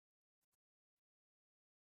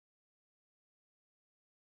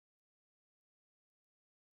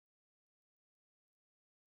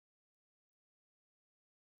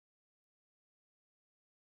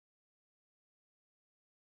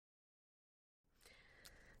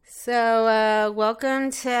So,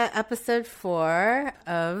 welcome to episode 4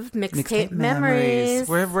 of Mixtape Memories.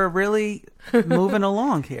 We're really moving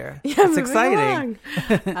along here. Yeah, it's exciting.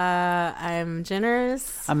 I'm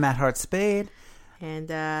Jenners. I'm Matt Hart Spade.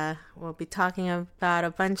 And we'll be talking about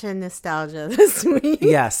a bunch of nostalgia this week.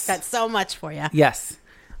 Yes. Got so much for you. Yes.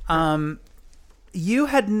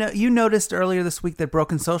 You noticed earlier this week that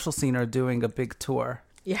Broken Social Scene are doing a big tour.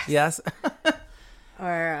 Yes. Yes. Or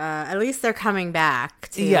at least they're coming back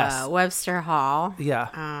to Webster Hall. Yeah.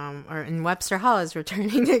 And Webster Hall is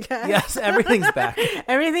returning again. Yes, everything's back.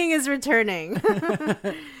 Everything is returning.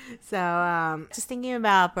 So just thinking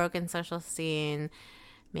about Broken Social Scene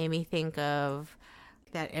made me think of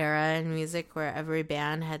that era in music where every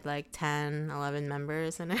band had like 10, 11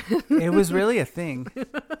 members in it. It was really a thing.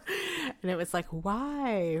 And it was like,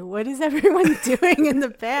 why? What is everyone doing in the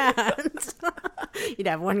band? You'd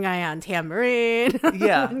have one guy on tambourine.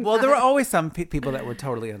 Yeah. Well, there were always some people that were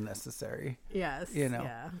totally unnecessary. Yes. You know.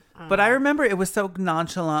 Yeah. But I remember it was so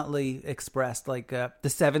nonchalantly expressed, like the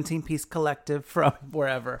 17-piece collective from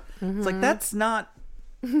wherever. Mm-hmm. It's like, that's not...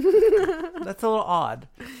 that's a little odd.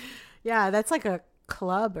 Yeah, that's like a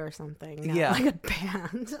club or something, not yeah, like a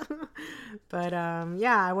band. But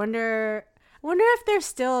yeah, I wonder if they're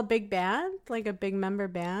still a big band, like a big member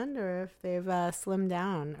band, or if they've slimmed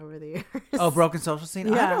down over the years. Oh, Broken Social Scene?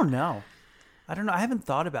 Yeah. I don't know. I haven't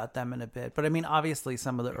thought about them in a bit, but I mean, obviously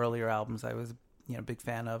some of the earlier albums I was a big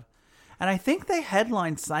fan of, and I think they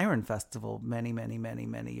headlined Siren Festival many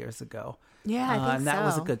years ago. Yeah, I think and that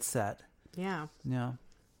was a good set. Yeah. Yeah.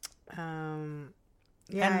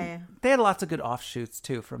 Yeah, and they had lots of good offshoots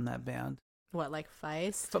too from that band. What, like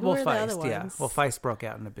Feist? Well, Feist, yeah. Well, Feist broke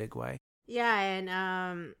out in a big way. Yeah, and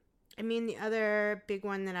I mean, the other big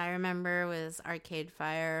one that I remember was Arcade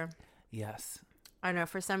Fire. Yes. I don't know,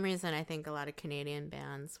 for some reason, I think a lot of Canadian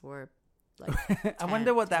bands were like I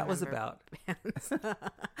wonder what that was about.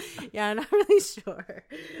 Yeah, I'm not really sure.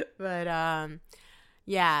 But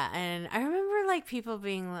yeah, and I remember like people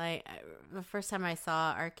being like, the first time I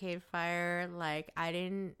saw Arcade Fire, like I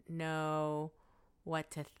didn't know what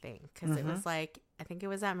to think because it was like, I think it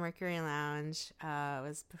was at Mercury Lounge. It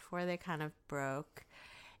was before they kind of broke,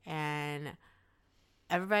 and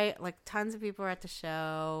everybody, like tons of people were at the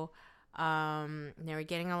show. They were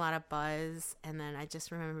getting a lot of buzz, and then I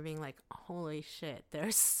just remember being like, holy shit,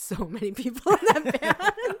 there's so many people in that band.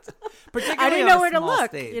 I didn't know where to look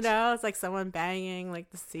stage. You know, it's like someone banging like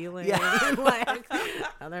the ceiling, and like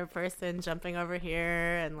another person jumping over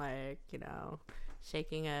here and like, you know,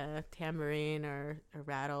 shaking a tambourine or a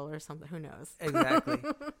rattle or something. Who knows? Exactly.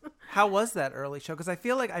 How was that early show? Because I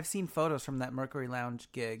feel like I've seen photos from that Mercury Lounge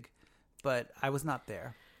gig, but I was not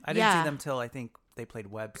there. I didn't see them till I think they played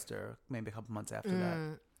Webster maybe a couple months after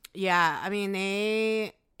that. Yeah, I mean,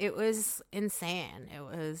 it was insane. It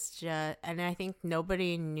was just, and I think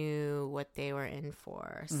nobody knew what they were in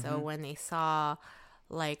for. So when they saw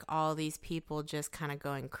like all these people just kind of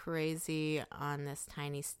going crazy on this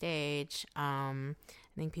tiny stage, I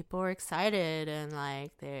think people were excited, and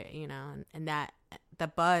like they, you know, and that the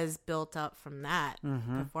buzz built up from that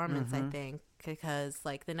performance, I think, because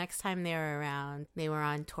like the next time they were around, they were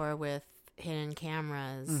on tour with Hidden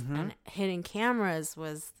Cameras, and Hidden Cameras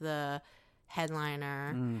was the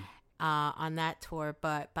headliner on that tour,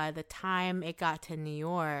 but by the time it got to New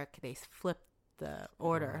York, they flipped the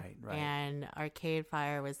order, right. And Arcade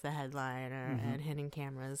Fire was the headliner, and Hidden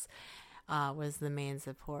Cameras was the main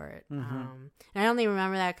support. And I only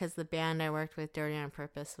remember that because the band I worked with, Dirty on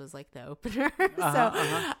Purpose, was like the opener.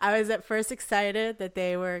 I was at first excited that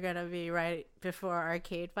they were going to be right before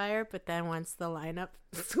Arcade Fire, but then once the lineup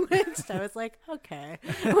switched, I was like, okay.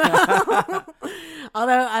 Well,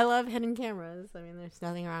 although I love Hidden Cameras. I mean, there's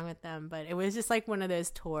nothing wrong with them, but it was just like one of those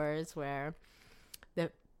tours where the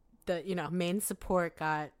you know, main support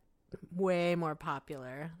got way more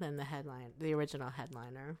popular than the original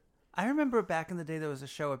headliner. I remember back in the day there was a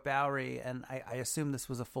show at Bowery, and I assume this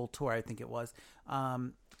was a full tour. I think it was.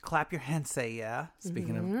 Clap Your Hands, Say Yeah.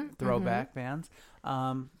 Speaking of throwback bands,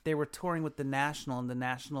 they were touring with The National, and The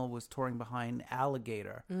National was touring behind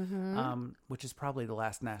Alligator, which is probably the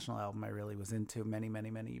last National album I really was into many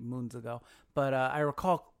moons ago. But I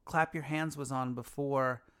recall Clap Your Hands was on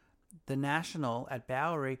before The National at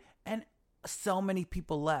Bowery, and so many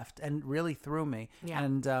people left and really threw me. Yeah.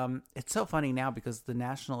 And it's so funny now because The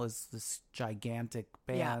National is this gigantic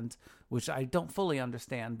band, which I don't fully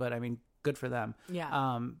understand, but I mean, good for them.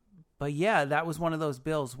 Yeah. But yeah, that was one of those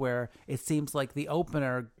bills where it seems like the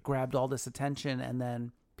opener grabbed all this attention and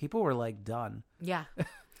then people were like done. Yeah.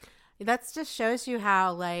 That just shows you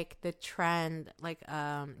how like the trend, like,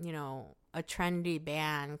 you know, a trendy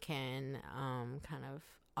band can kind of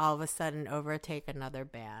all of a sudden overtake another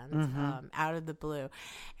band out of the blue.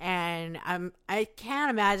 And I can't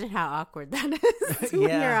imagine how awkward that is when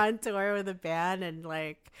you're on tour with a band and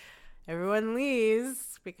like everyone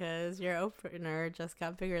leaves because your opener just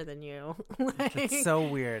got bigger than you. Like, it's so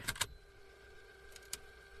weird.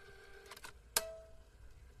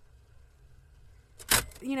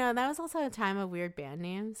 You know, that was also a time of weird band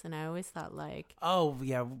names, and I always thought like... Oh,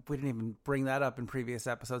 yeah, we didn't even bring that up in previous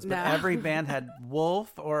episodes, but every band had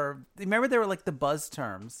wolf or... Remember there were like the buzz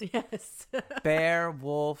terms? Yes. Bear,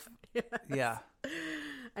 wolf. Yes. Yeah.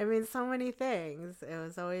 I mean, so many things. It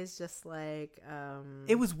was always just like...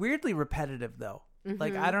 It was weirdly repetitive, though.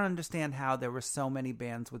 Like, I don't understand how there were so many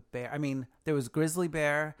bands with Bear. I mean, there was Grizzly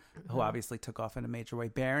Bear, who obviously took off in a major way.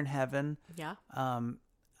 Bear in Heaven. Yeah.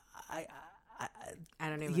 I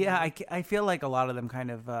don't even know. I feel like a lot of them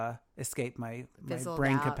kind of escaped my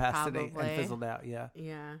brain capacity probably. And fizzled out. Yeah.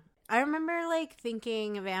 I remember like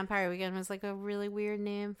thinking Vampire Weekend was like a really weird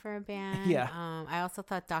name for a band. Yeah. I also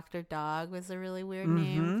thought Dr. Dog was a really weird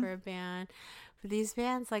name for a band. But these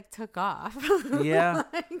bands like took off. Yeah.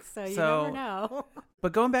 So you never know.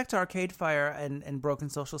 But going back to Arcade Fire and Broken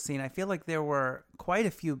Social Scene, I feel like there were quite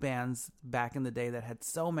a few bands back in the day that had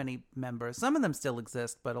so many members. Some of them still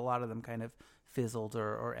exist, but a lot of them kind of fizzled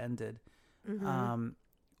or ended.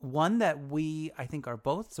 One that I think are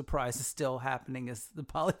both surprised is still happening is the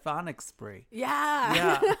Polyphonic Spree.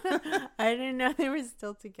 Yeah. I didn't know they were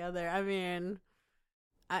still together. I mean...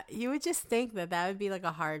 you would just think that would be like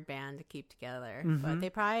a hard band to keep together, but they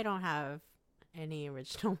probably don't have any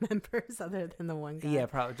original members other than the one guy. Yeah,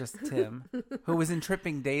 probably just Tim, who was in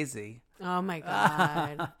Tripping Daisy. Oh my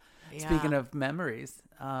God. Speaking of memories.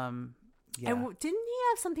 And didn't he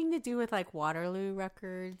have something to do with like Waterloo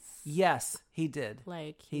Records? Yes, he did.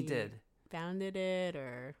 Like he did. Founded it,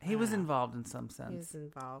 or he was involved in some sense. He was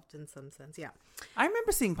involved in some sense, yeah. I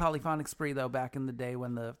remember seeing Polyphonic Spree though back in the day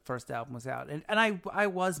when the first album was out, and I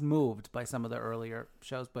was moved by some of the earlier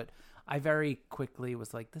shows, but I very quickly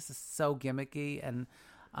was like, this is so gimmicky, and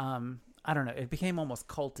I don't know, it became almost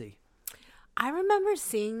culty. I remember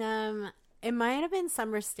seeing them. It might have been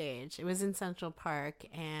Summer Stage. It was in Central Park,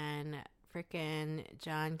 and freaking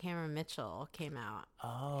John Cameron Mitchell came out.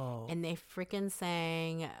 Oh. And they freaking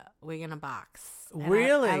sang Wig in a Box. And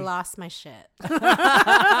really? I lost my shit. And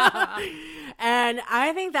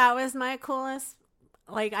I think that was my coolest.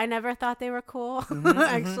 Like, I never thought they were cool,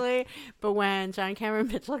 actually. But when John Cameron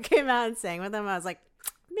Mitchell came out and sang with them, I was like,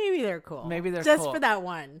 maybe they're cool. Maybe they're just cool. for that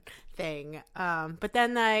one thing. But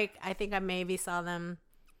then, like, I think I maybe saw them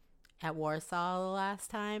at Warsaw the last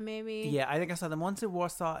time, maybe. Yeah, I think I saw them once at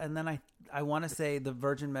Warsaw, and then I want to say the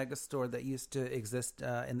Virgin Megastore that used to exist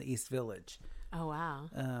in the East Village. Oh, wow.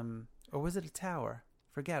 Or was it a Tower?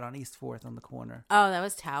 Forget, on East 4th on the corner. Oh, that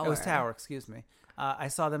was Tower. It was Tower, excuse me. I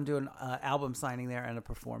saw them do an album signing there and a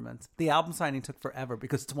performance. The album signing took forever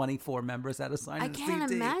because 24 members had to sign I the can't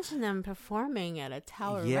CD. imagine them performing at a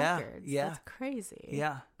Tower Records. Yeah. That's crazy.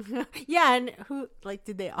 Yeah. Yeah, and who, like,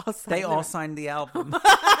 did they all sign They all signed the album.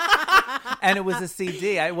 And it was a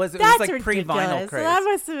CD. It was like pre-vinyl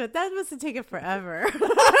craze. So that must have taken forever. They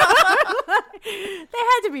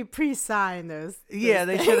had to be pre-signed, those yeah,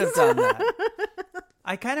 they things. should have done that.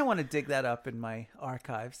 I kind of want to dig that up in my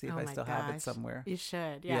archive, see if I still have it somewhere. You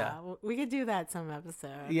should, yeah. We could do that some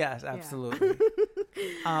episode. Yes, absolutely.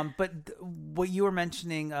 But what you were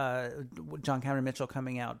mentioning, John Cameron Mitchell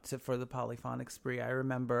coming out for the Polyphonic Spree, I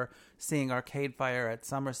remember seeing Arcade Fire at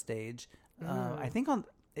Summer Stage. I think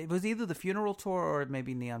it was either the Funeral Tour or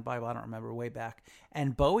maybe Neon Bible, I don't remember, way back.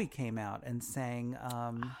 And Bowie came out and sang,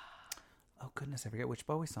 oh goodness, I forget which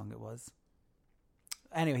Bowie song it was.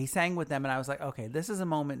 Anyway, he sang with them, and I was like, okay, this is a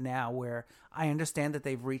moment now where I understand that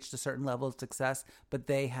they've reached a certain level of success, but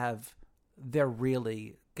they're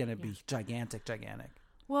really going to be gigantic.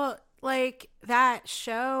 Well, like that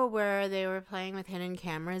show where they were playing with hidden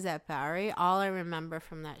cameras at Bowery, all I remember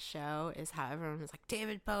from that show is how everyone was like,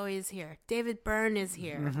 David Bowie is here. David Byrne is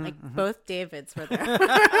here. Both Davids were there.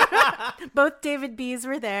 Both David B's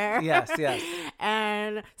were there. Yes.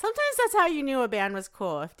 And sometimes that's how you knew a band was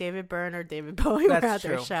cool. If David Byrne or David Bowie were at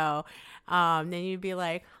their show, then you'd be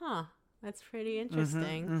like, huh, that's pretty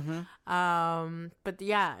interesting. But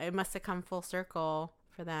yeah, it must have come full circle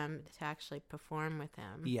for them to actually perform with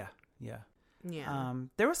him. Yeah. Yeah.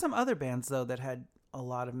 There were some other bands though that had a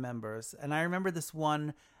lot of members, and I remember this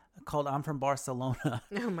one called "I'm from Barcelona."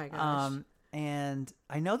 Oh my gosh! And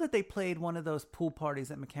I know that they played one of those pool parties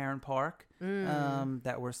at McCarran Park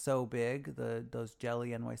that were so big, those Jelly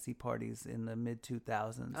NYC parties in the mid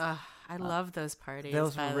 2000s. I love those parties.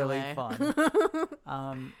 Those were really fun.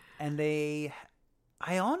 And they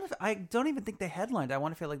I don't even think they headlined. I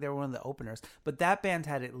want to feel like they were one of the openers. But that band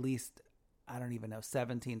had at least, I don't even know,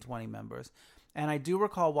 17, 20 members. And I do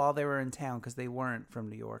recall while they were in town, because they weren't from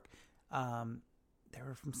New York, they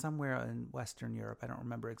were from somewhere in Western Europe. I don't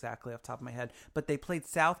remember exactly off the top of my head. But they played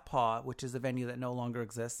Southpaw, which is a venue that no longer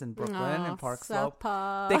exists in Brooklyn, in Park Slope.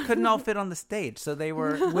 Southpaw. They couldn't all fit on the stage, so they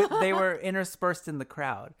were interspersed in the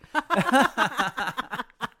crowd.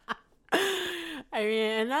 I mean,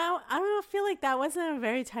 and I don't feel like that wasn't a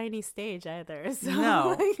very tiny stage either. So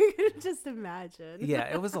No. like, you could just imagine. Yeah,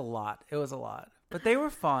 it was a lot. But they were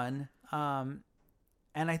fun. And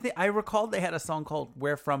I recalled they had a song called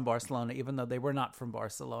 "We're from Barcelona," even though they were not from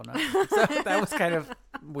Barcelona. So that was kind of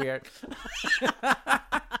weird.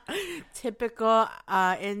 Typical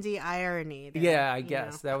indie irony. There, Yeah, I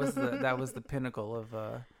guess that was the pinnacle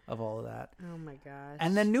of all of that. Oh my gosh.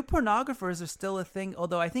 And then new pornographers are still a thing.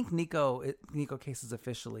 Although I think Nico Case is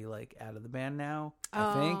officially like out of the band now.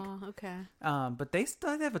 I think. Oh, okay. But they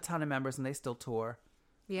have a ton of members and they still tour.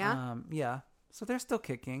 Yeah. Yeah. So they're still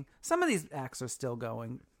kicking. Some of these acts are still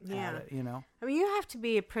going at it, you know. I mean, you have to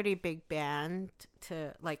be a pretty big band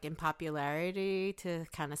to, like, in popularity to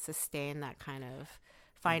kind of sustain that kind of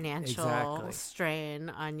financial strain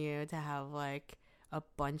on you to have, like, a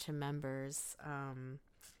bunch of members.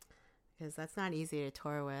 Because that's not easy to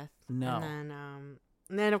tour with. No. And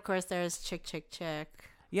then of course, there's Chick Chick Chick.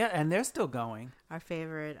 Yeah, and they're still going. Our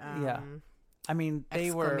favorite. Yeah. I mean, they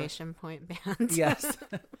exclamation point band. Yes.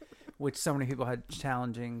 Which so many people had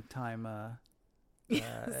challenging time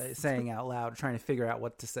saying out loud, trying to figure out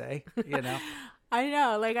what to say, you know? I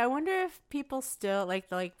know. Like, I wonder if people still, like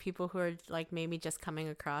people who are, like, maybe just coming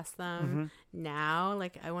across them now,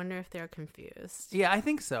 like, I wonder if they're confused. Yeah, I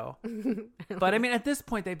think so. But, I mean, at this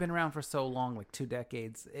point, they've been around for so long, like 2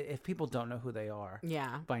 decades. If people don't know who they are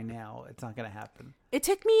by now, it's not going to happen. It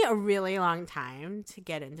took me a really long time to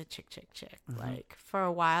get into Chick Chick Chick. Like, for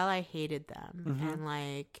a while, I hated them. And,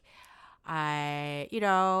 like, I, you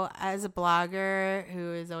know, as a blogger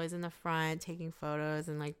who is always in the front taking photos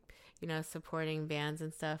and, like, you know, supporting bands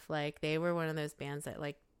and stuff, like, they were one of those bands that,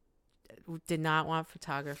 like, did not want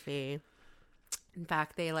photography. In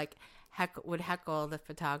fact, they, like, would heckle the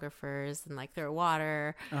photographers and, like, throw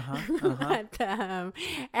water at them.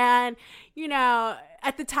 And, you know,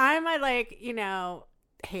 at the time I, like, you know,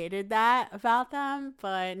 hated that about them,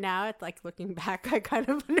 but now it's like, looking back, I kind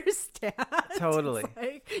of understand. Totally.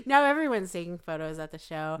 Like, now everyone's taking photos at the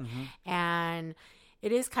show, and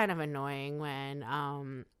it is kind of annoying when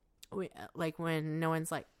when no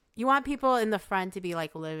one's, like, you want people in the front to be,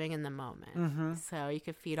 like, living in the moment, so you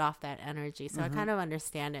could feed off that energy. So I kind of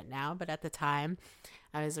understand it now, but at the time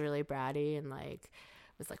I was really bratty and, like,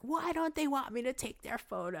 was like, why don't they want me to take their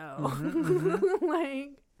photo?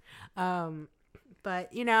 Like,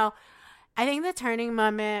 but, you know, I think the turning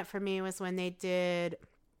moment for me was when they did,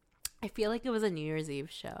 I feel like it was a New Year's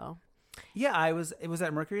Eve show. Yeah, it was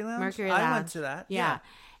at Mercury Lounge? Mercury Lounge. I went to that. Yeah.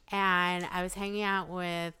 And I was hanging out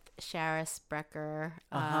with Shara Sprecher.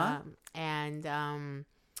 And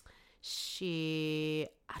she,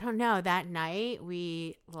 I don't know, that night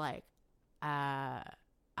we, like,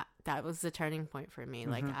 that was the turning point for me,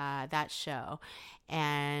 like, that show.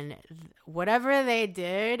 And whatever they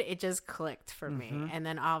did, it just clicked for me. And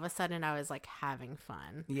then all of a sudden I was, like, having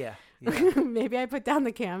fun. Yeah. Maybe I put down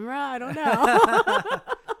the camera. I don't know.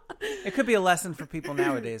 It could be a lesson for people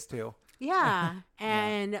nowadays too. Yeah.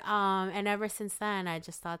 And ever since then, I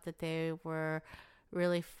just thought that they were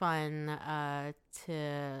really fun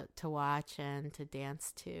to watch and to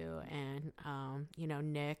dance to. And you know,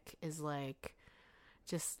 Nick is, like,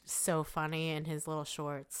 just so funny in his little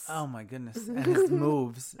shorts. Oh my goodness. And his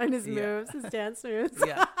moves. And his moves, his dance moves.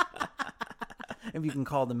 Yeah. If you can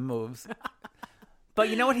call them moves. But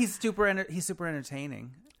you know what? He's super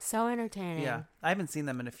entertaining. So entertaining. Yeah. I haven't seen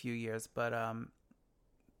them in a few years, but I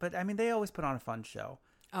mean, they always put on a fun show.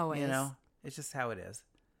 Always. You know? It's just how it is.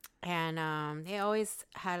 And they always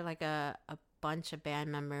had, like, a bunch of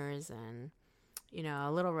band members and, you know,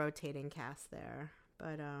 a little rotating cast there.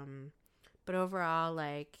 But overall,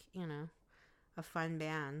 like, you know, a fun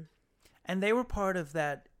band. And they were part of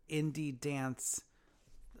that indie dance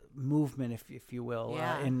movement, if you will,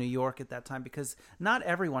 in New York at that time, because not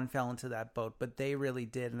everyone fell into that boat, but they really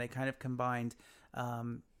did. And they kind of combined, I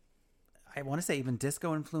want to say, even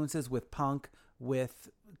disco influences with punk, with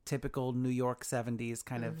typical New York 70s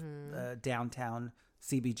kind of downtown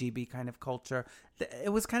CBGB kind of culture.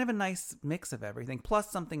 It was kind of a nice mix of everything,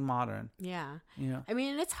 plus something modern. Yeah. Yeah. I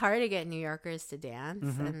mean, it's hard to get New Yorkers to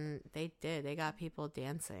dance, and they did. They got people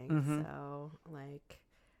dancing. So, like,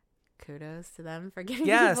 kudos to them for getting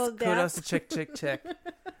people dancing. Yes, kudos to Chick Chick Chick.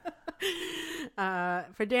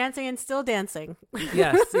 for dancing and still dancing.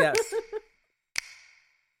 Yes, yes.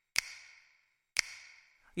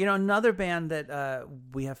 You know, another band that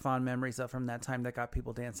we have fond memories of from that time that got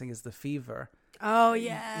people dancing is The Fever. Oh,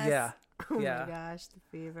 yes. Yeah. Oh, yeah. my gosh, The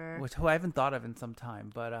Fever. Who I haven't thought of in some time.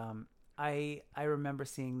 But I remember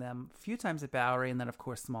seeing them a few times at Bowery and then, of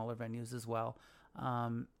course, smaller venues as well.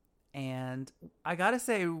 And I got to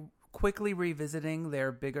say, quickly revisiting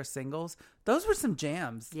their bigger singles, those were some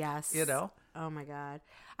jams. Yes. You know? Oh, my God.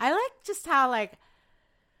 I like just how, like,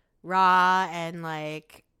 raw and,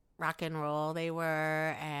 like, rock and roll they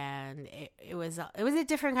were, and it was a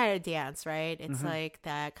different kind of dance, right? It's like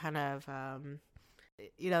that kind of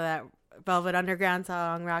that Velvet Underground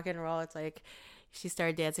song, Rock and Roll. It's like she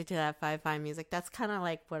started dancing to that 5/5 music. That's kind of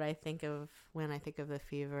like what I think of when I think of The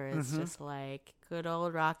Fever. It's just like good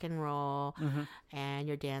old rock and roll, and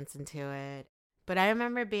you're dancing to it. But I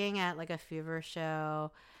remember being at like a Fever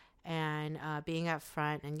show and being up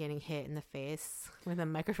front and getting hit in the face with a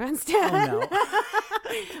microphone stand. Oh, no.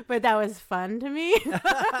 But that was fun to me.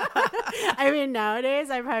 I mean, nowadays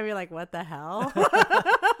I'd probably be like, what the hell?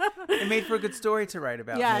 It made for a good story to write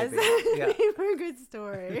about. Yes, maybe. Yeah. it made for a good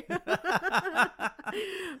story.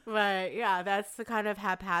 But yeah, that's the kind of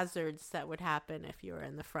haphazards that would happen if you were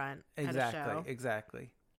in the front at a show. Exactly.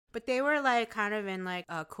 But they were like kind of in like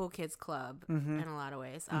a cool kids club in a lot of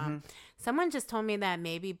ways. Someone just told me that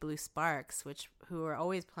maybe Blue Sparks, who were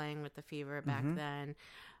always playing with The Fever back then,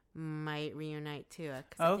 might reunite too.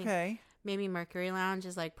 Okay. Maybe Mercury Lounge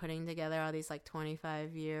is like putting together all these like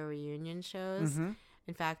 25-year reunion shows.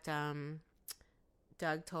 In fact,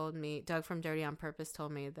 Doug from Dirty on Purpose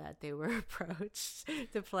told me that they were approached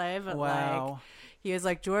to play, but like he was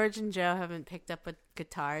like, George and Joe haven't picked up a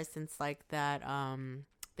guitar since like that.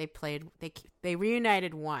 They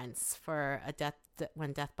reunited once for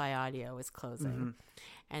when Death by Audio was closing,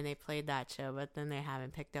 and they played that show, but then they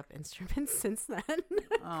haven't picked up instruments since then.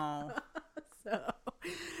 Oh.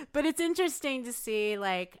 But it's interesting to see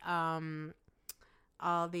like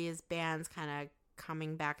all these bands kind of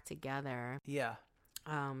coming back together. Yeah.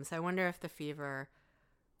 So I wonder if The Fever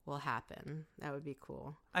will happen. That would be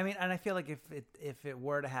cool. I mean, and I feel like if it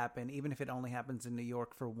were to happen, even if it only happens in New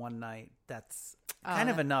York for one night, that's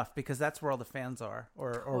kind of enough, because that's where all the fans are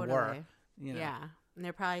or were. You know? Yeah. And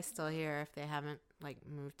they're probably still here if they haven't like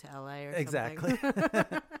moved to LA or exactly.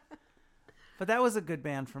 something. But that was a good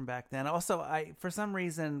band from back then. Also, for some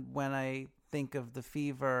reason, when I think of The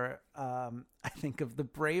Fever, I think of The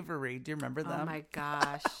Bravery. Do you remember them? Oh my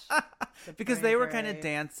gosh. Because they were kind of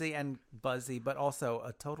dancey and buzzy, but also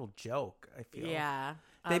a total joke, I feel. Yeah.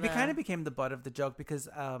 They kind of became the butt of the joke because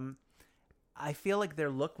I feel like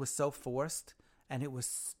their look was so forced, and it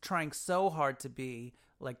was trying so hard to be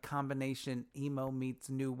like combination emo meets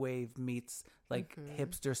new wave meets like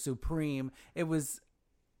hipster supreme. It was,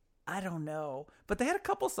 I don't know. But they had a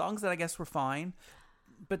couple songs that I guess were fine.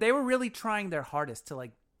 But they were really trying their hardest to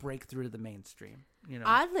like break through to the mainstream. You know?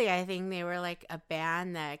 Oddly, I think they were like a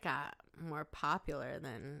band that got more popular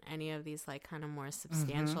than any of these like kind of more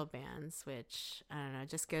substantial bands, which I don't know,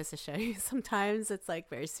 just goes to show you sometimes it's like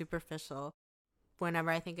very superficial.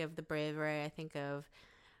 Whenever I think of The Bravery, I think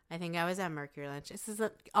I was at Mercury Lounge.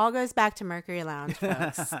 All goes back to Mercury Lounge,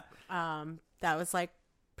 folks. That was like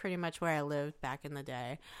pretty much where I lived back in the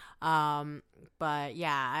day. But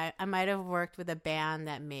yeah, I might have worked with a band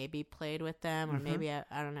that maybe played with them, or maybe I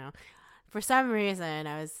don't know. For some reason,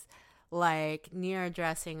 I was like near a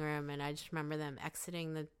dressing room, and I just remember them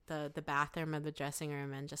exiting the bathroom of the dressing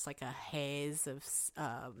room, and just like a haze of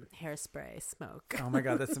hairspray smoke. Oh my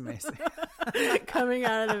God, that's amazing. Coming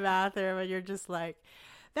out of the bathroom, and you're just like,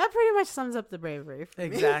 that pretty much sums up The Bravery for me.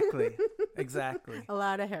 Exactly. A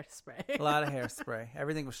lot of hairspray.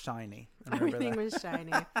 Everything was shiny. Everything was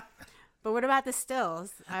shiny. But what about the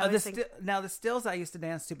Stills? Now the Stills I used to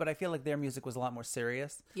dance to, but I feel like their music was a lot more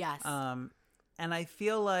serious. Yes. And I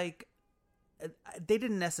feel like they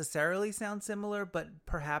didn't necessarily sound similar, but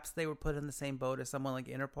perhaps they were put in the same boat as someone like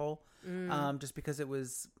Interpol, just because it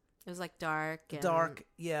was like dark.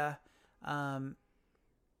 Yeah.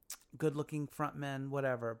 Good-looking frontmen,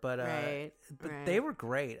 whatever. But they were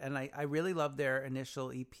great, and I really loved their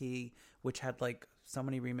initial EP, which had like so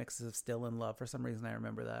many remixes of "Still in Love." For some reason, I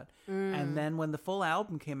remember that. And then when the full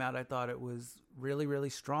album came out, I thought it was really,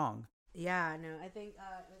 really strong. Yeah, no, I think it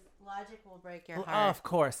was Logic Will Break Your Heart. Oh, of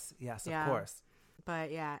course. Yes, of course.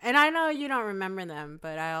 But yeah, and I know you don't remember them,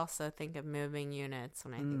 but I also think of Moving Units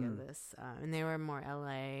when I think of this. And they were more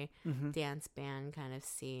LA dance band kind of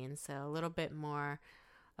scene, so a little bit more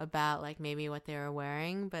about like maybe what they were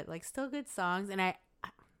wearing, but like still good songs. And I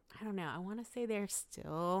don't know, I want to say they're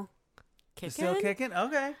still kicking. Still kicking?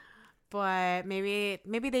 Okay. but maybe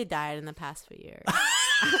they died in the past few years.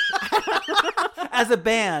 As a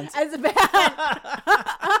band. As a band.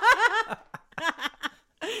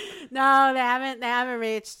 No, they haven't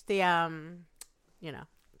reached the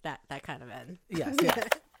that kind of end. Yes, yes.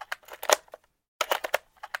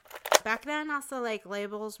 Back then, also, like,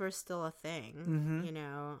 labels were still a thing.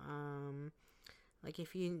 Mm-hmm. Like,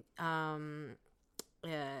 if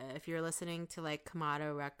you're listening to, like,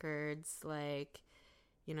 Kamado Records, like,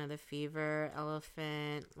 The Fever,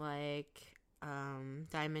 Elephant, like,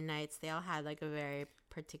 Diamond Nights, they all had, like, a very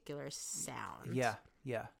particular sound. Yeah.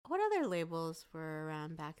 What other labels were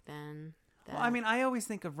around back then? Well, I mean, I always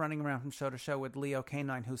think of running around from show to show with Leo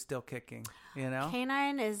Canine, who's still kicking,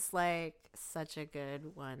 Canine is, like, such a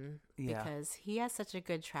good one Yeah. because he has such a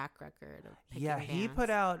good track record of picking Yeah, he bands. put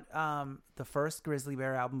out the first Grizzly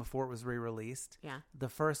Bear album before it was re-released. Yeah. The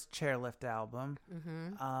first Chairlift album.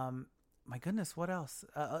 Mm-hmm. My goodness, what else?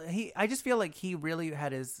 I just feel like he really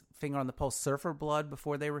had his finger on the pulse. Surfer Blood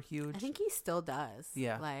before they were huge. I think he still does.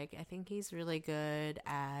 Yeah. Like, I think he's really good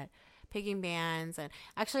at picking bands. And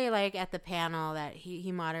actually, like, at the panel that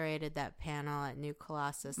he moderated that panel at New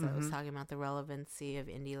Colossus that was talking about the relevancy of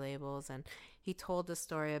indie labels. And he told the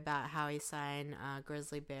story about how he signed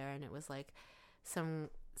Grizzly Bear. And it was like some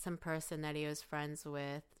person that he was friends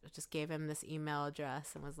with just gave him this email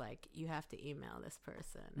address and was like, you have to email this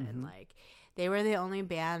person. And, like, they were the only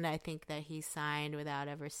band I think that he signed without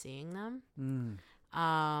ever seeing them.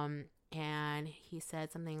 And he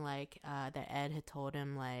said something like that Ed had told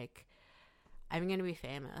him, like, I'm going to be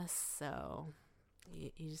famous, so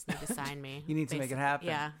you just need to sign me. You need to make it happen.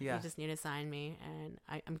 Yeah, Yeah. you just need to sign me, and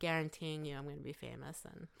I'm guaranteeing you I'm going to be famous.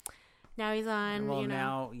 And now he's on, Well,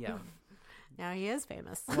 now, yeah. Now he is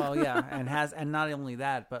famous. Well, yeah, and not only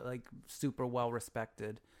that, but, like, super well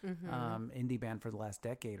respected indie band for the last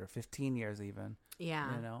decade or 15 years even. Yeah.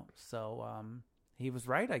 So he was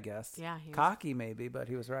right, I guess. Yeah. Cocky maybe, but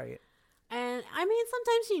he was right. And I mean,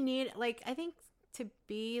 sometimes you need, like, I think to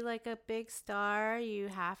be, like, a big star, you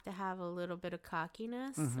have to have a little bit of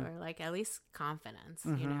cockiness or, like, at least confidence,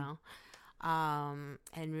 and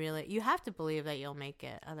really, you have to believe that you'll make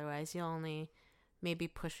it. Otherwise, you'll only maybe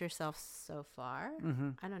push yourself so far.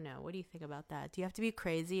 I don't know. What do you think about that? Do you have to be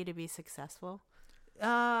crazy to be successful?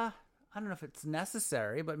 I don't know if it's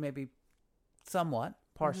necessary, but maybe somewhat,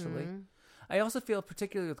 partially. I also feel,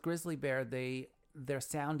 particularly with Grizzly Bear, their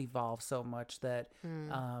sound evolved so much that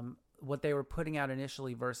what they were putting out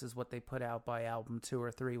initially versus what they put out by album 2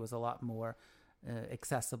 or 3 was a lot more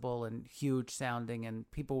accessible and huge sounding, and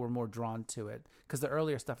people were more drawn to it because the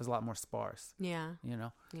earlier stuff is a lot more sparse. Yeah. Yeah.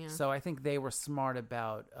 So I think they were smart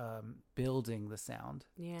about building the sound.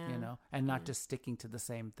 Yeah. And not just sticking to the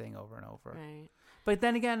same thing over and over. Right. But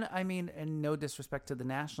then again, I mean, and no disrespect to The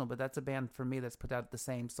National, but that's a band for me that's put out the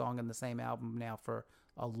same song and the same album now for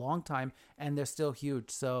a long time, and they're still huge.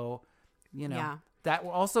 So, that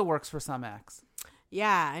also works for some acts.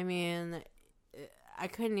 Yeah, I mean, I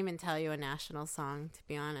couldn't even tell you a National song, to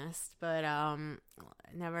be honest, but I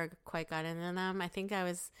never quite got into them. I think it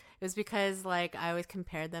was because, like, I always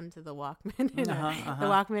compared them to the Walkmen. The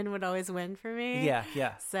Walkmen would always win for me.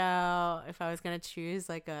 Yeah. So if I was going to choose,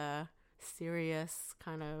 like, a serious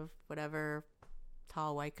kind of whatever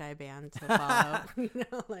tall white guy band to follow,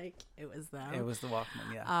 like, it was them. It was the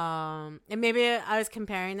Walkmen, yeah. And maybe I was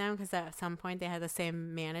comparing them because at some point they had the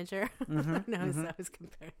same manager. I was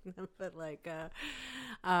comparing them, but, like,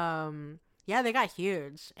 yeah, they got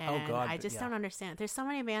huge, and I just don't understand. There's so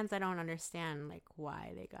many bands I don't understand, like,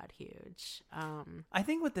 why they got huge. I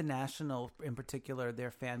think with the National in particular,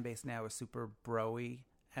 their fan base now is super bro-y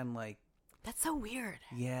and, like, that's so weird.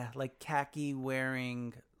 Yeah, like khaki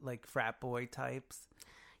wearing, like, frat boy types.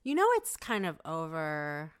 It's kind of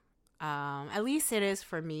over. At least it is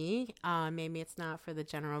for me. Maybe it's not for the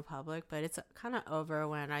general public, but it's kind of over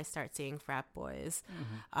when I start seeing frat boys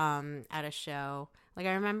at a show. Like,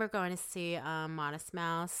 I remember going to see Modest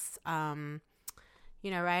Mouse.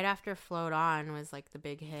 Right after Float On was, like, the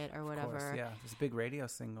big hit or whatever. Of course, yeah, it was a big radio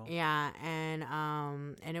single. Yeah, and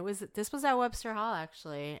this was at Webster Hall,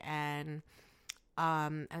 actually, and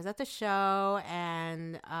I was at the show,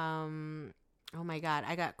 and oh my God,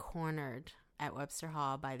 I got cornered at Webster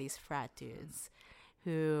Hall by these frat dudes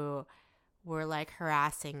who were, like,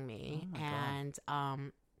 harassing me, and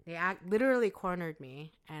they literally cornered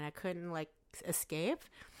me, and I couldn't, like, escape.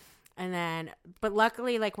 And then, but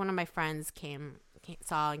luckily, like, one of my friends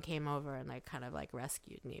saw and came over and, like, kind of, like,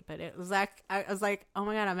 rescued me. But it was like, I was like, oh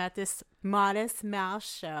my God, I'm at this Modest Mouse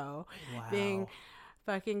show being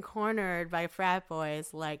fucking cornered by frat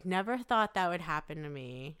boys. Like, never thought that would happen to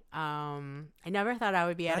me. I never thought I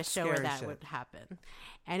would be at a show where that would happen.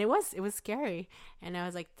 And it was scary. And I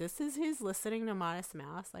was like, this is who's listening to Modest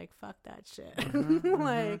Mouse. Like, fuck that shit.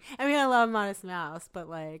 Like, I mean, I love Modest Mouse, but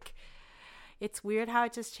like, it's weird how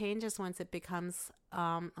it just changes once it becomes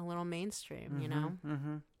a little mainstream, you know?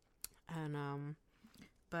 And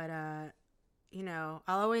but you know,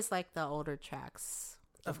 I'll always like the older tracks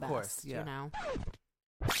the of course, best, yeah. you know.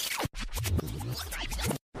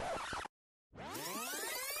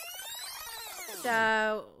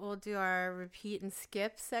 So we'll do our repeat and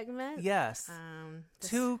skip segment. Yes. This-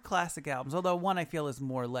 2 classic albums, although one I feel is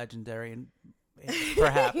more legendary and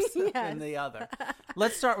perhaps than the other.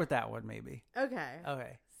 Let's start with that one, maybe. Okay.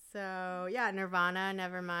 Okay. So yeah, Nirvana,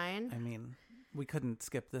 Nevermind. I mean, we couldn't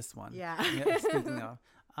skip this one. Yeah. Speaking of,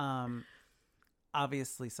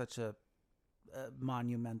 obviously such a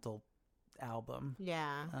monumental album.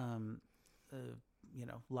 Yeah. You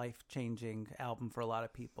know, life-changing album for a lot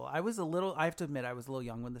of people. I have to admit, I was a little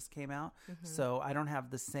young when this came out, so I don't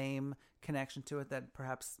have the same connection to it that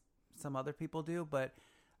perhaps some other people do, but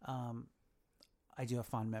I do have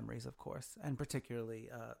fond memories, of course, and particularly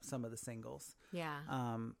some of the singles. Yeah.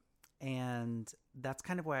 And that's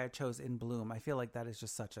kind of why I chose In Bloom. I feel like that is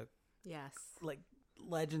just such a Yes. like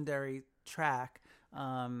legendary track,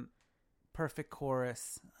 perfect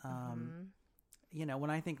chorus. You know, when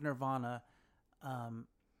I think Nirvana,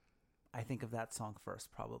 I think of that song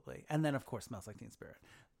first, probably, and then of course Smells Like Teen Spirit.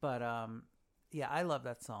 But yeah, I love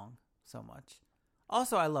that song so much.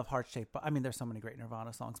 Also, I love Heart Shaped. I mean, there's so many great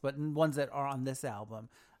Nirvana songs, but ones that are on this album,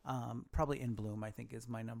 probably In Bloom, I think, is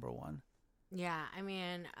my number one. Yeah, I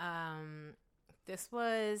mean, this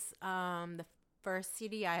was the first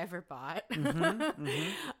CD I ever bought.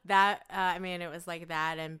 That I mean, it was like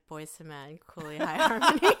that and Boyz II Men, Cooley High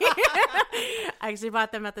Harmony. I actually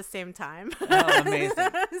bought them at the same time. Oh, amazing!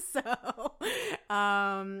 So,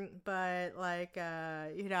 but like,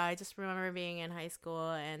 you know, I just remember being in high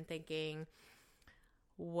school and thinking,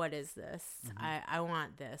 what is this? I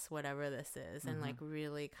want this, whatever this is, and like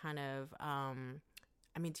really kind of.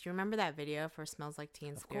 I mean, do you remember that video for Smells Like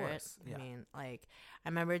Teen Spirit? Of course, yeah. I mean, like, I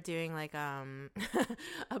remember doing like a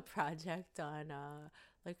project on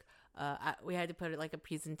we had to put like a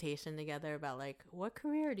presentation together about like what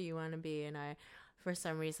career do you want to be, and I for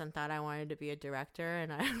some reason thought I wanted to be a director,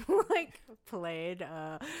 and I like played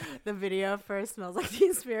the video for Smells Like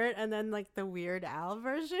Teen Spirit and then like the Weird Al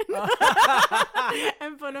version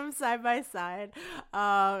and put them side by side,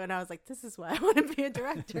 and I was like, this is why I want to be a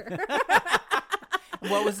director.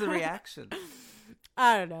 What was the reaction?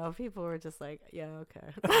 I don't know. People were just like, yeah,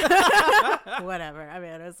 okay. Whatever. I mean,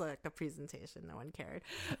 it was like a presentation. No one cared.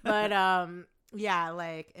 But yeah,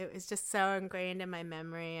 like it was just so ingrained in my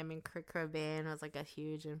memory. I mean, Kurt Cobain was like a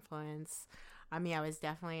huge influence. I mean, I was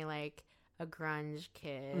definitely like a grunge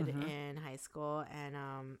kid in high school.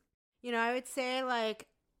 And, you know, I would say like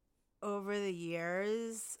over the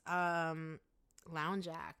years, Lounge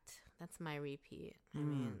Act. That's my repeat. I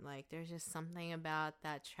mean, like, there's just something about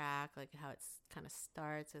that track, like how it's kind of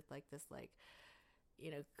starts with like this, like, you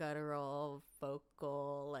know, guttural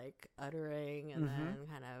vocal, like uttering, and then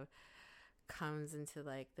kind of comes into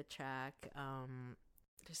like the track.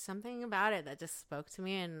 There's something about it that just spoke to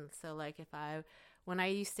me, and so like when I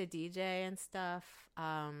used to DJ and stuff,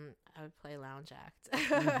 I would play Lounge Act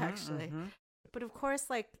actually. But of course,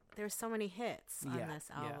 like there's so many hits on this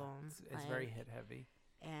album. It's like, very hit heavy.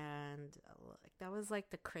 And like that was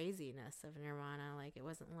like the craziness of Nirvana. Like it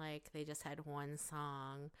wasn't like they just had one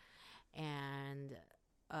song and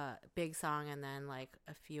a big song and then like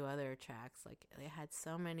a few other tracks. Like they had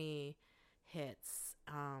so many hits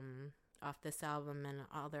off this album and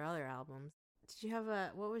all their other albums. Did you have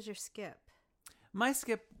what was your skip? My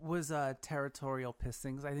skip was Territorial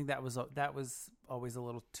Pissings. I think that was always a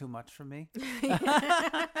little too much for me.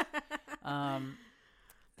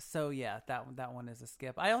 So yeah, that one is a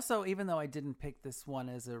skip. I also, even though I didn't pick this one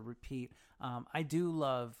as a repeat, I do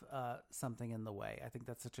love Something in the Way. I think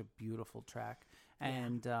that's such a beautiful track,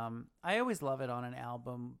 and I always love it on an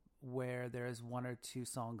album where there's one or two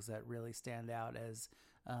songs that really stand out as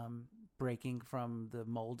breaking from the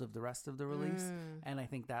mold of the rest of the release, and I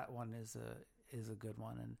think that one is a good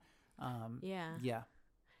one. And yeah,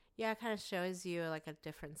 it kind of shows you like a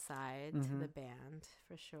different side to the band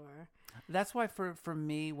for sure. That's why for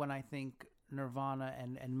me, when I think Nirvana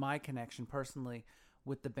and my connection personally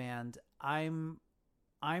with the band, I'm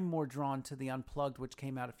more drawn to the Unplugged, which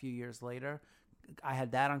came out a few years later. I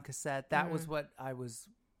had that on cassette. That was what I was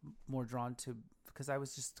more drawn to because I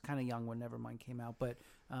was just kind of young when Nevermind came out. But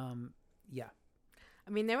yeah. I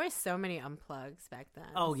mean, there were so many Unplugs back then.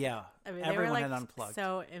 Oh yeah, I mean, everyone they were, like, had Unplugged.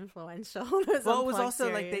 So influential. Well, it was also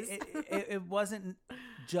series. like it wasn't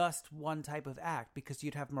just one type of act, because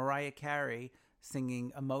you'd have Mariah Carey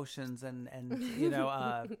singing Emotions and you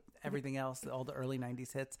know, everything else, all the early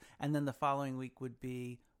 90s hits. And then the following week would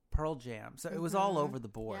be Pearl Jam. So it was all over the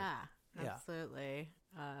board. Yeah, absolutely.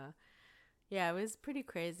 Yeah, it was pretty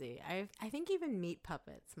crazy. I think even Meat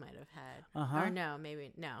Puppets might have had. Or no,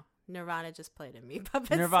 maybe, no. Nirvana just played a Meat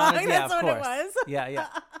Puppets Nirvana, song. yeah, That's of what course. it was. Yeah.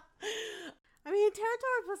 I mean,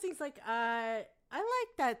 Territory Pussing's like, I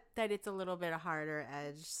like that it's a little bit harder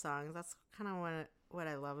edge songs. That's kind of what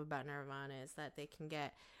I love about Nirvana, is that they can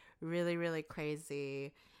get really, really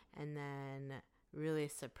crazy and then really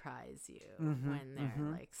surprise you when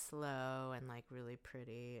they're like slow and like really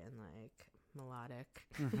pretty and like melodic.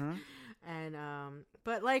 And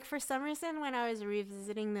but like for some reason when I was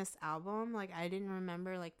revisiting this album, like I didn't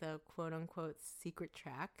remember like the quote unquote secret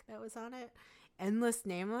track that was on it, Endless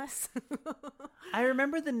Nameless. I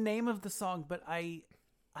remember the name of the song, but I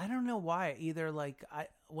don't know why. Either like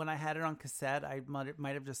when I had it on cassette, I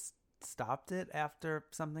might have just stopped it after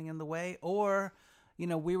Something in the Way, or you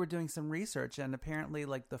know, we were doing some research and apparently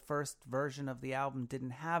like the first version of the album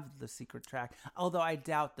didn't have the secret track, although I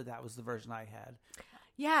doubt that was the version I had.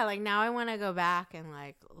 Yeah, like now I want to go back and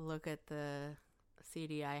like look at the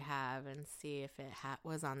CD I have and see if it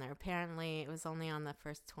was on there. Apparently it was only on the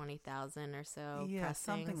first 20,000 or so pressings.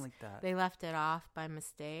 Something like that. They left it off by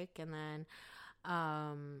mistake, and then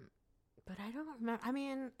but I don't remember. I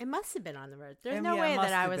mean, it must have been on the road. There's no way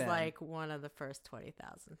that I was like one of the first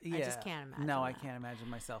 20,000. Yeah. I just can't imagine. No, I can't imagine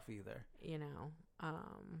myself either. You know,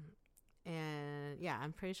 and yeah,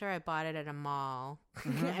 I'm pretty sure I bought it at a mall,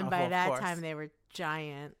 and by that time they were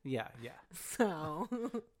giant. Yeah. So.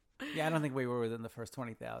 Yeah, I don't think we were within the first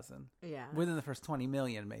 20,000. Yeah, within the first 20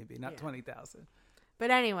 million, maybe, not 20,000.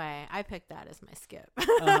 But anyway, I picked that as my skip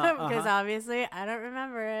because obviously I don't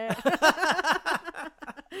remember it.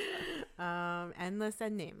 Endless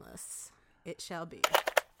and Nameless, it shall be.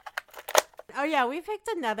 Oh yeah, we picked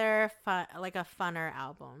another like a funner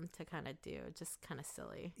album to kind of do, just kind of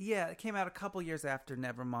silly. Yeah, it came out a couple years after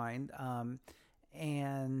Nevermind,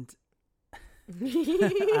 and I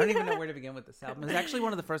don't even know where to begin with this album. It's actually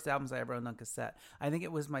one of the first albums I ever owned on cassette. I think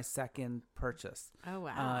it was my second purchase. Oh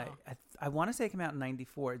wow! I want to say it came out in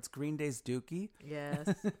 '94. It's Green Day's Dookie. Yes.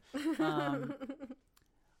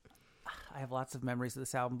 I have lots of memories of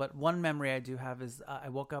this album, but one memory I do have is I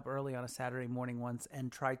woke up early on a Saturday morning once and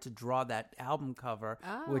tried to draw that album cover,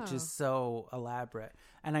 which is so elaborate,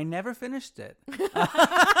 and I never finished it.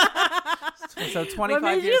 So 25 what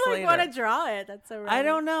made years you later, want to draw it? That's so. I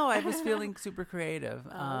don't know. I was feeling super creative,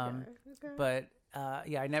 Okay. but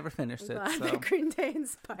yeah, I never finished it. Glad So. that Green Day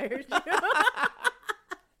inspired you.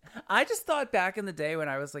 I just thought back in the day when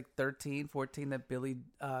I was like 13, 14 that Billy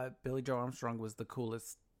Joe Armstrong was the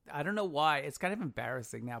coolest. I don't know why. It's kind of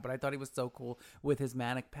embarrassing now, but I thought he was so cool with his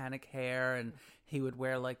Manic Panic hair, and he would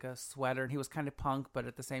wear like a sweater, and he was kind of punk, but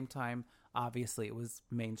at the same time, obviously it was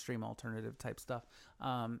mainstream alternative type stuff.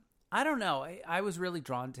 I don't know. I was really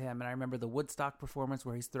drawn to him, and I remember the Woodstock performance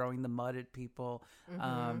where he's throwing the mud at people.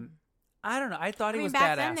 I don't know. I thought he was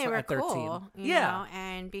back badass then they were at 13. cool, you know?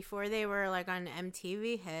 And before they were like on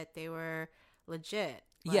MTV hit, they were legit.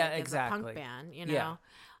 Like, yeah, as exactly. a punk band, you know. Yeah.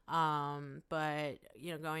 But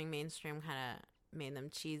you know, going mainstream kind of made them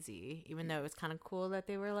cheesy, even though it was kind of cool that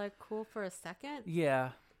they were like cool for a second. Yeah.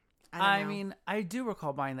 I mean, I do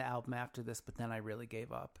recall buying the album after this, but then I really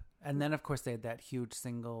gave up. And then, of course, they had that huge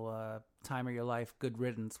single, Time of Your Life, Good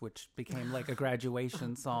Riddance, which became like a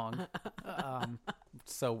graduation song.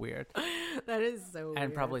 So weird. That is so weird.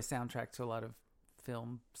 And probably soundtrack to a lot of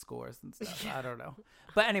film scores and stuff. I don't know.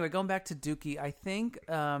 But anyway, going back to Dookie, I think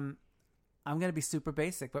I'm going to be super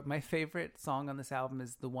basic, but my favorite song on this album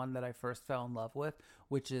is the one that I first fell in love with,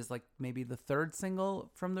 which is like maybe the third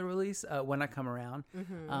single from the release, When I Come Around.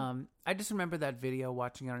 I just remember that video,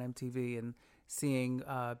 watching it on MTV and seeing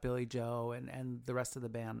Billy Joe and the rest of the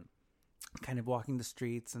band kind of walking the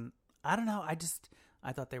streets. And I don't know,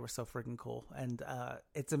 I thought they were so freaking cool. And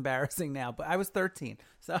it's embarrassing now, but I was 13,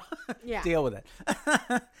 so yeah. Deal with it.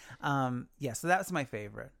 Yeah, so that's my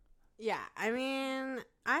favorite. Yeah, I mean,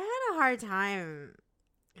 I had a hard time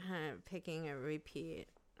picking a repeat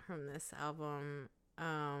from this album.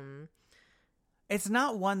 It's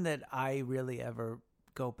not one that I really ever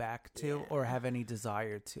go back to or have any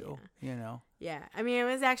desire to, you know? Yeah, I mean, it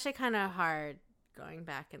was actually kind of hard going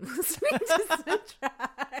back and listening to some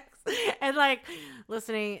tracks. And, like,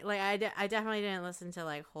 listening, like, I definitely didn't listen to,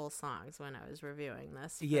 like, whole songs when I was reviewing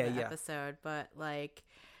this for the episode. But, like,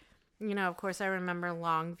 you know, of course, I remember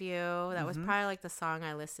Longview. That was probably, like, the song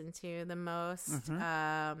I listened to the most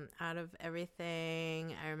out of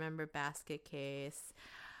everything. I remember Basket Case.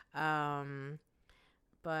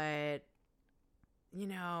 but you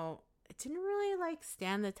know, it didn't really like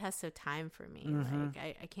stand the test of time for me. Mhm.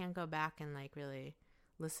 Like I can't go back and like really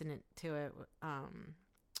listen to it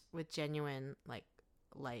with genuine like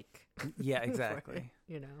Yeah, for exactly.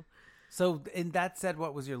 it, you know. So, in that said,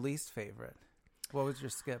 what was your least favorite? What was your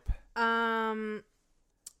skip? Or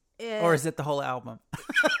is it the whole album?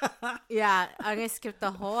 Yeah, I'm gonna skip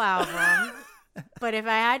the whole album. But if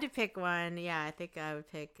I had to pick one, yeah, I think I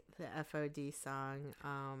would pick the FOD song,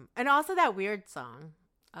 and also that weird song.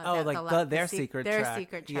 Their secret track. Their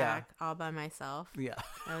secret track, All by Myself. Yeah,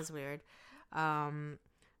 that was weird.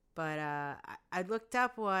 But I looked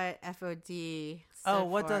up what FOD. Oh,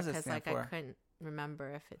 what does it stand for? I couldn't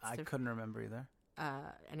remember if it's. I couldn't remember either.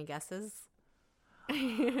 Any guesses?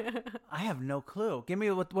 I have no clue. Give me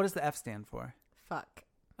what does the F stand for? Fuck.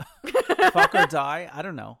 Fuck or die? I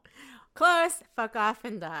don't know. Close. Fuck off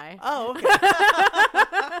and die. Oh, okay.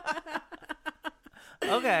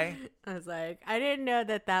 Okay. I was like, I didn't know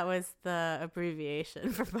that was the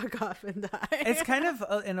abbreviation for fuck off and die. It's kind of,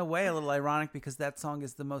 in a way, a little ironic because that song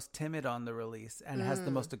is the most timid on the release and has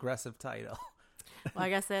the most aggressive title. Well, I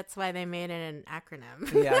guess that's why they made it an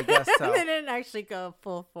acronym. Yeah, I guess so. They didn't actually go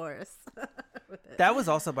full force with it. That was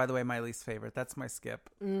also, by the way, my least favorite. That's my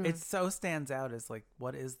skip. It so stands out as like,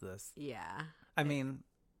 what is this? Yeah. I mean,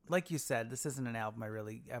 like you said, this isn't an album I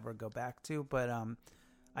really ever go back to, but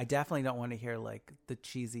I definitely don't want to hear like the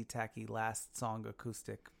cheesy, tacky last song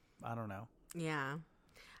acoustic. I don't know. Yeah.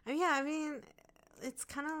 I mean, it's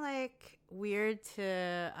kind of like weird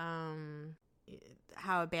to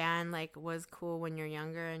how a band like was cool when you're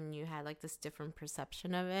younger and you had like this different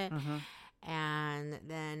perception of it. And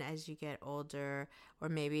then as you get older, or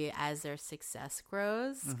maybe as their success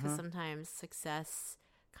grows, because sometimes success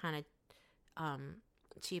kind of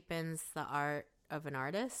cheapens the art of an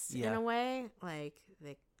artist in a way. Like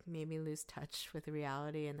they maybe lose touch with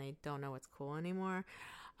reality and they don't know what's cool anymore.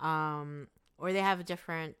 Or they have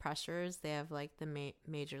different pressures. They have like the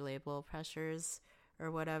major label pressures or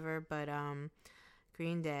whatever. But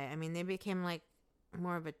Green Day, I mean, they became like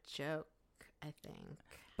more of a joke, I think.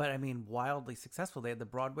 But I mean, wildly successful. They had the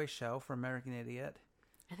Broadway show for American Idiot.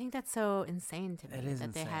 I think that's so insane to me It is that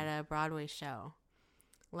insane. they had a Broadway show.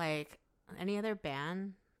 Like any other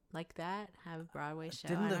band like that have a Broadway show?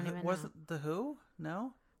 Wasn't The Who?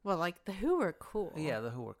 No? Well, like The Who were cool. Yeah, The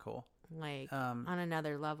Who were cool. Like on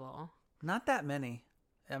another level. Not that many.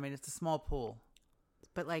 I mean, it's a small pool.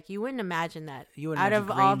 But like you wouldn't imagine that You wouldn't out of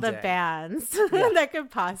imagine all Green the Day. bands that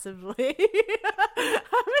could possibly have a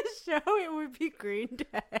show, it would be Green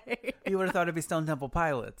Day. You would have thought it'd be Stone Temple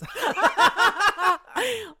Pilots.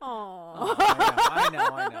 Oh,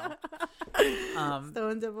 I know.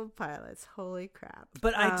 Stone Temple Pilots. Holy crap!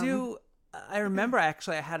 But I remember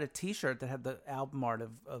actually I had a T-shirt that had the album art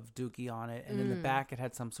of Dookie on it, and in the back it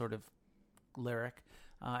had some sort of lyric.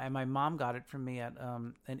 And my mom got it from me at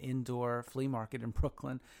an indoor flea market in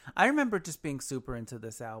Brooklyn. I remember just being super into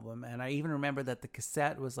this album, and I even remember that the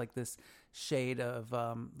cassette was like this shade of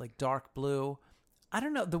like dark blue. I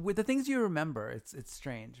don't know the things you remember. It's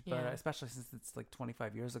strange, but especially since it's like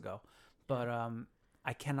 25 years ago. But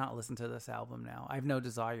I cannot listen to this album now. I have no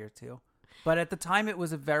desire to. But at the time, it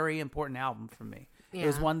was a very important album for me. Yeah. It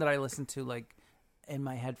was one that I listened to like in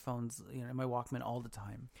my headphones, in my Walkman all the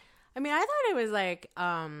time. I mean, I thought it was like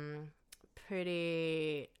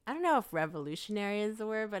pretty, I don't know if revolutionary is the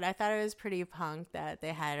word, but I thought it was pretty punk that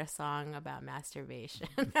they had a song about masturbation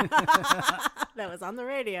that was on the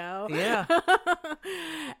radio. Yeah.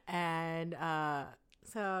 And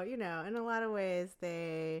so, in a lot of ways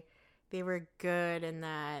they were good in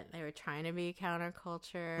that they were trying to be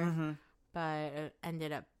counterculture, but it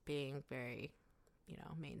ended up being very,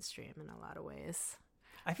 mainstream in a lot of ways.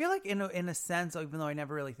 I feel like in a sense, even though I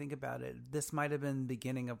never really think about it, this might have been the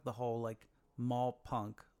beginning of the whole like mall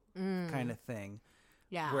punk kind of thing.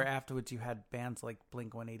 Yeah. Where afterwards you had bands like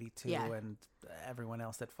Blink-182 and everyone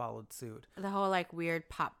else that followed suit. The whole like weird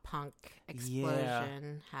pop punk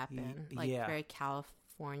explosion happened. Like very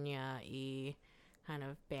California-y kind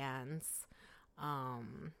of bands.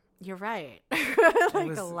 You're right.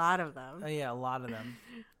 Like a lot of them. Yeah, a lot of them.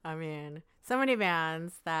 I mean, so many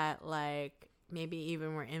bands that like maybe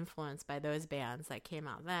even were influenced by those bands that came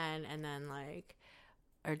out then and then like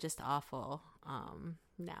are just awful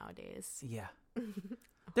nowadays. Yeah.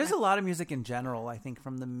 There's a lot of music in general, I think,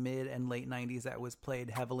 from the mid and late 90s that was played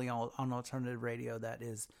heavily on alternative radio that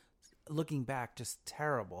is, looking back, just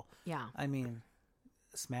terrible. Yeah. I mean,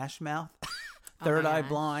 Smash Mouth, Third Eye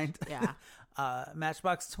Blind, yeah,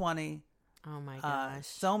 Matchbox 20, Oh my gosh.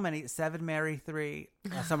 So many. Seven Mary 3.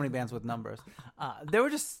 So many bands with numbers.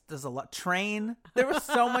 There's a lot. Train. There was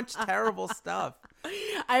so much terrible stuff.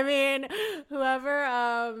 I mean, whoever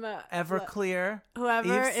Everclear.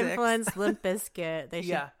 whoever Eve Six. influenced Limp Bizkit,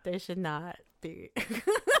 they should not be.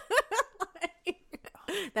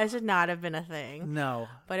 That should not have been a thing. No.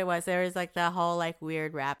 But it was. There was like the whole like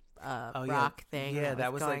weird rap rock thing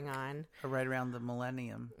that was going like on right around the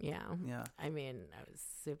millennium. Yeah. Yeah. I mean, I was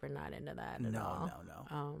super not into that at No, all.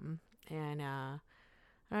 no. And I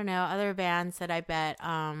don't know, other bands that I bet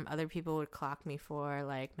other people would clock me for,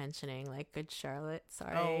 like mentioning like Good Charlotte.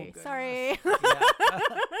 Sorry. Oh, Sorry. Yeah.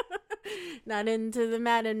 Not into the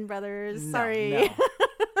Madden Brothers. Sorry. No.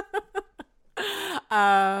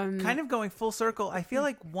 Kind of going full circle, I feel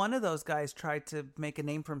like one of those guys tried to make a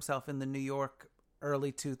name for himself in the New York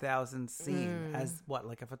early 2000s scene as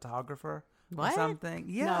like a photographer or something.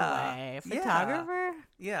 Yeah. No way. Photographer?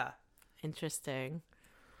 Yeah. Interesting.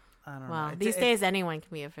 I don't know. Well, these days anyone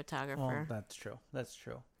can be a photographer. Well, that's true.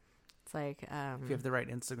 It's like if you have the right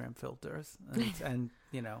Instagram filters and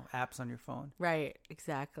apps on your phone. Right,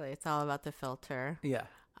 exactly. It's all about the filter. Yeah.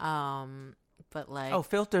 But like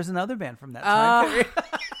Filter's another band from that time period.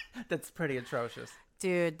 That's pretty atrocious.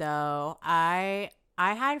 Dude, though, I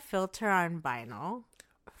had Filter on vinyl.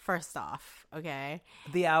 First off, okay.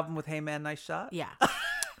 The album with Hey Man, Nice Shot? Yeah.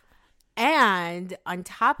 And on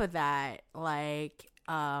top of that, like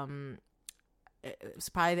it was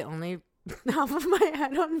probably the only album I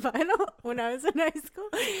had on vinyl when I was in high school.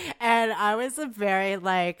 And I was a very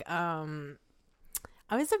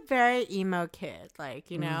emo kid, like,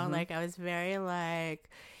 like I was very like,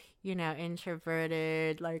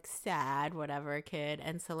 introverted, like sad, whatever kid.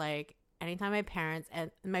 And so like anytime my parents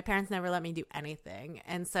never let me do anything.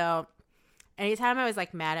 And so anytime I was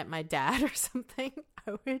like mad at my dad or something,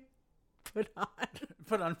 I would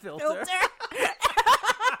put on Filter.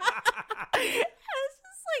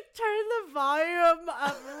 Like turn the volume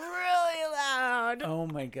up really loud. Oh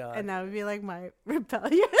my god. And that would be like my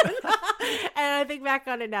rebellion. And I think back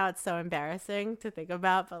on it now, it's so embarrassing to think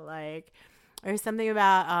about, but like there's something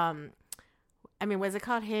about was it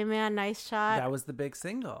called Hey Man, Nice Shot? That was the big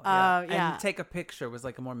single. Yeah. And Take a Picture was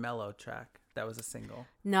like a more mellow track. That was a single.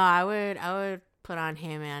 No, I would put on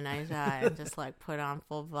Hey Man, Nice Shot and just like put on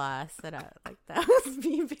full blast. That was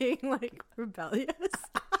me being like rebellious.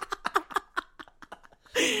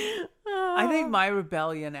 I think my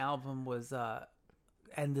rebellion album was,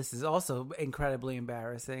 and this is also incredibly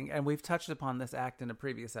embarrassing, and we've touched upon this act in a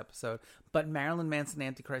previous episode, but Marilyn Manson,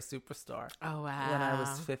 Antichrist Superstar. Oh, wow. When I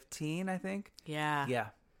was 15, I think. Yeah. Yeah.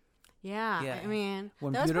 Yeah. I mean,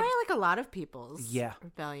 that was probably like a lot of people's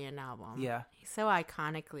rebellion album. Yeah. He's so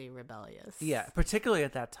iconically rebellious. Yeah, particularly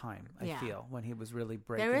at that time, I feel, when he was really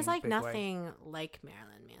breaking. There was like nothing like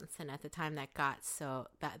Marilyn Manson at the time that got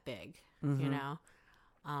that big,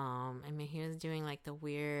 he was doing like the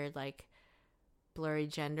weird, like blurry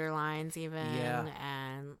gender lines even,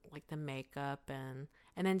 and like the makeup and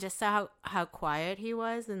then just how quiet he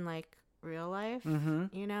was in like real life,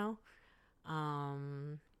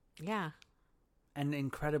 yeah. And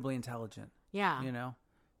incredibly intelligent. Yeah.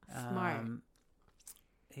 Smart.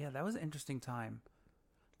 Yeah, that was an interesting time.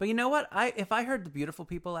 But you know what? If I heard The Beautiful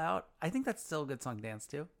People out, I think that's still a good song to dance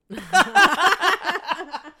to.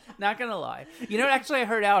 Not gonna lie. Actually I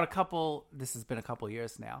heard out this has been a couple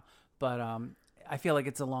years now, but I feel like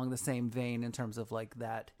it's along the same vein in terms of like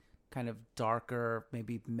that kind of darker,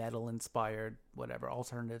 maybe metal inspired, whatever,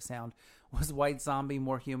 alternative sound. Was White Zombie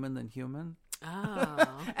More Human Than Human? Oh.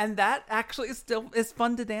 And that actually is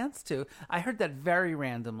fun to dance to. I heard that very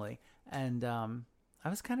randomly, and I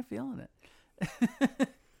was kind of feeling it.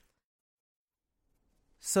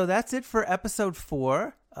 So that's it for episode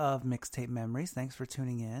 4 of Mixtape Memories. Thanks for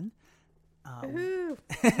tuning in.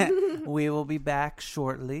 We will be back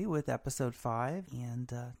shortly with episode 5,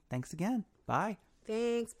 and thanks again. Bye.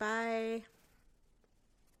 Thanks. Bye.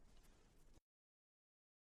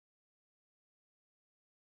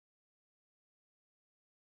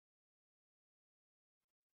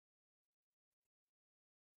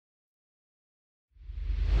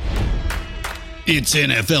 It's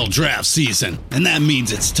NFL draft season, and that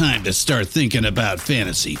means it's time to start thinking about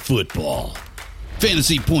fantasy football.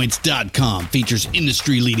 FantasyPoints.com features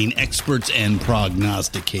industry-leading experts and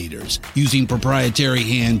prognosticators using proprietary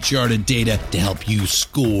hand-charted data to help you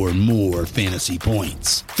score more fantasy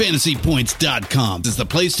points. FantasyPoints.com is the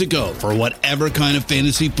place to go for whatever kind of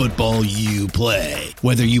fantasy football you play.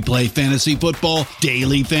 Whether you play fantasy football,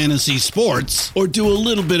 daily fantasy sports, or do a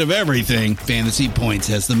little bit of everything, Fantasy Points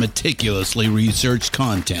has the meticulously researched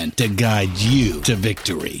content to guide you to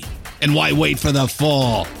victory. And why wait for the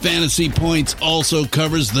fall? Fantasy Points also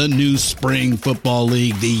covers the new spring football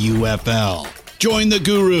league, the UFL. Join the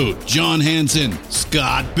guru, John Hansen,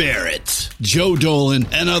 Scott Barrett, Joe Dolan,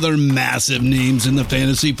 and other massive names in the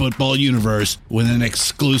fantasy football universe with an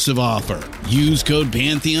exclusive offer. Use code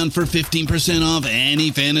Pantheon for 15% off any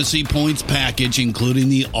Fantasy Points package, including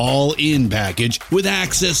the all-in package, with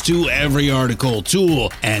access to every article,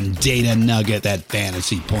 tool, and data nugget that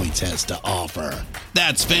Fantasy Points has to offer.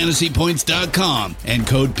 That's fantasypoints.com and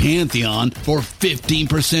code Pantheon for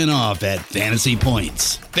 15% off at Fantasy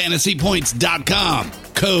Points. Fantasypoints.com,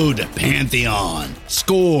 code Pantheon.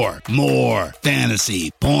 Score more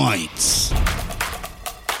fantasy points.